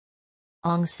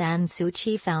Aung San Suu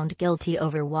Kyi found guilty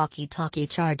over walkie-talkie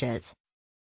charges.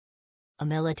 A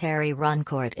military-run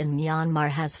court in Myanmar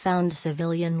has found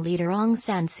civilian leader Aung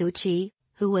San Suu Kyi,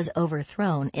 who was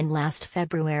overthrown in last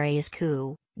February's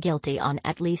coup, guilty on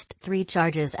at least 3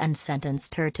 charges and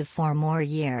sentenced her to 4 more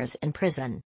years in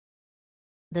prison.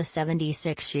 The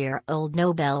 76-year-old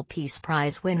Nobel Peace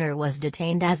Prize winner was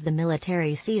detained as the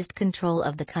military seized control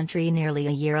of the country nearly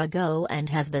a year ago and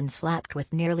has been slapped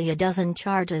with nearly a dozen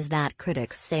charges that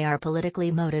critics say are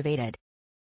politically motivated.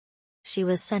 She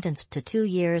was sentenced to 2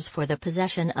 years for the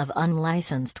possession of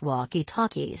unlicensed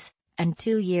walkie-talkies, and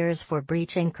 2 years for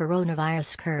breaching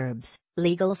coronavirus curbs,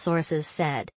 legal sources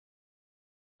said.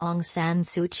 Aung San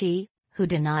Suu Kyi, who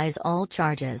denies all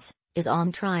charges, is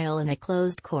on trial in a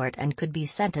closed court and could be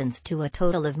sentenced to a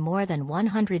total of more than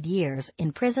 100 years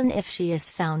in prison if she is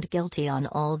found guilty on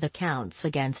all the counts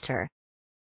against her.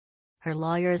 Her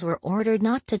lawyers were ordered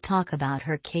not to talk about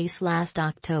her case last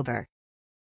October.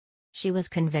 She was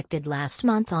convicted last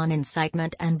month on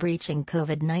incitement and breaching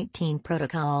COVID-19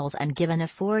 protocols and given a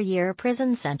 4-year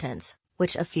prison sentence,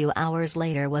 which a few hours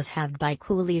later was halved by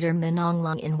coup leader Min Aung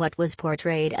Hlaing in what was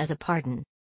portrayed as a pardon.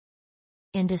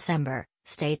 In December,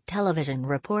 state television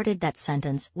reported that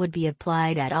sentence would be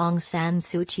applied at Aung San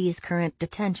Suu Kyi's current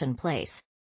detention place.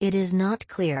 It is not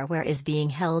clear where is being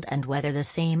held and whether the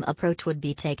same approach would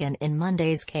be taken in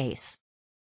Monday's case.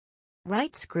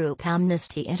 Rights group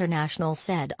Amnesty International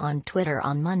said on Twitter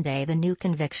on Monday the new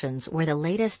convictions were the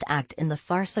latest act in the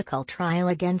farcical trial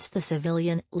against the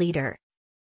civilian leader.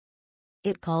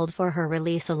 It called for her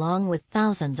release along with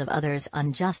thousands of others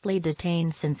unjustly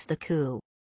detained since the coup.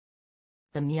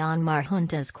 The Myanmar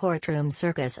junta's courtroom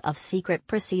circus of secret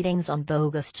proceedings on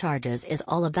bogus charges is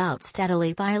all about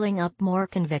steadily piling up more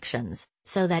convictions,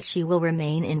 so that she will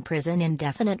remain in prison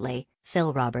indefinitely,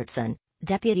 Phil Robertson,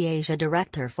 Deputy Asia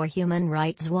Director for Human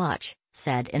Rights Watch,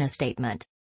 said in a statement.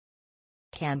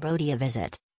 Cambodia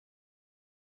visit.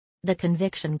 The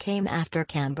conviction came after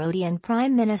Cambodian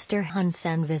Prime Minister Hun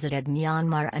Sen visited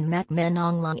Myanmar and met Min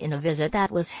Aung Hlaing in a visit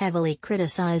that was heavily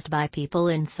criticized by people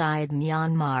inside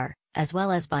Myanmar, as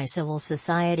well as by civil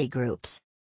society groups.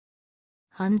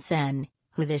 Hun Sen,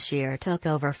 who this year took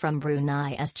over from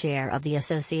Brunei as chair of the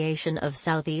Association of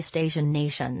Southeast Asian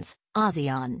Nations,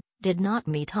 ASEAN, did not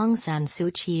meet Aung San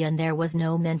Suu Kyi and there was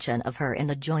no mention of her in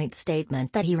the joint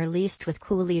statement that he released with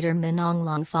coup leader Min Aung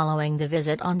Hlaing following the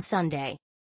visit on Sunday.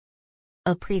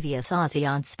 A previous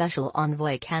ASEAN special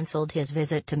envoy cancelled his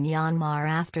visit to Myanmar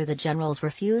after the generals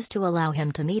refused to allow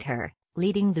him to meet her,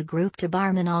 leading the group to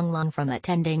bar Min Aung Hlaing from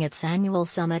attending its annual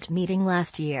summit meeting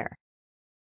last year.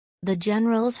 The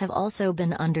generals have also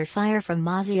been under fire from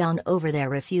ASEAN over their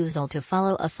refusal to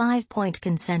follow a 5-point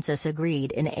consensus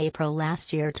agreed in April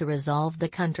last year to resolve the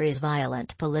country's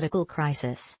violent political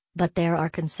crisis, but there are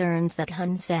concerns that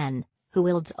Hun Sen, who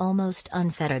wields almost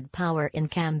unfettered power in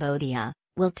Cambodia,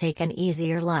 will take an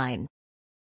easier line.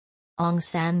 Aung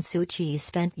San Suu Kyi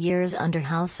spent years under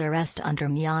house arrest under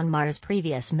Myanmar's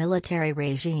previous military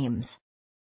regimes.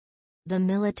 The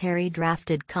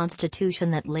military-drafted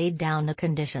constitution that laid down the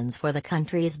conditions for the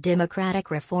country's democratic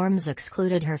reforms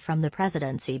excluded her from the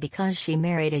presidency because she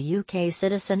married a UK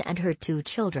citizen and her 2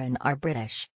 children are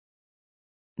British.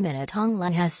 Min Aung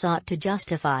Hlaing has sought to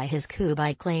justify his coup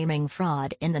by claiming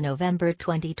fraud in the November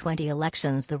 2020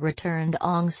 elections. The returned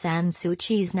Aung San Suu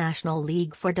Kyi's National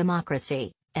League for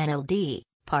Democracy, NLD,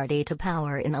 party to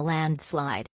power in a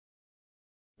landslide.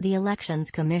 The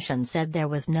Elections Commission said there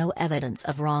was no evidence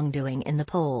of wrongdoing in the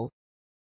poll.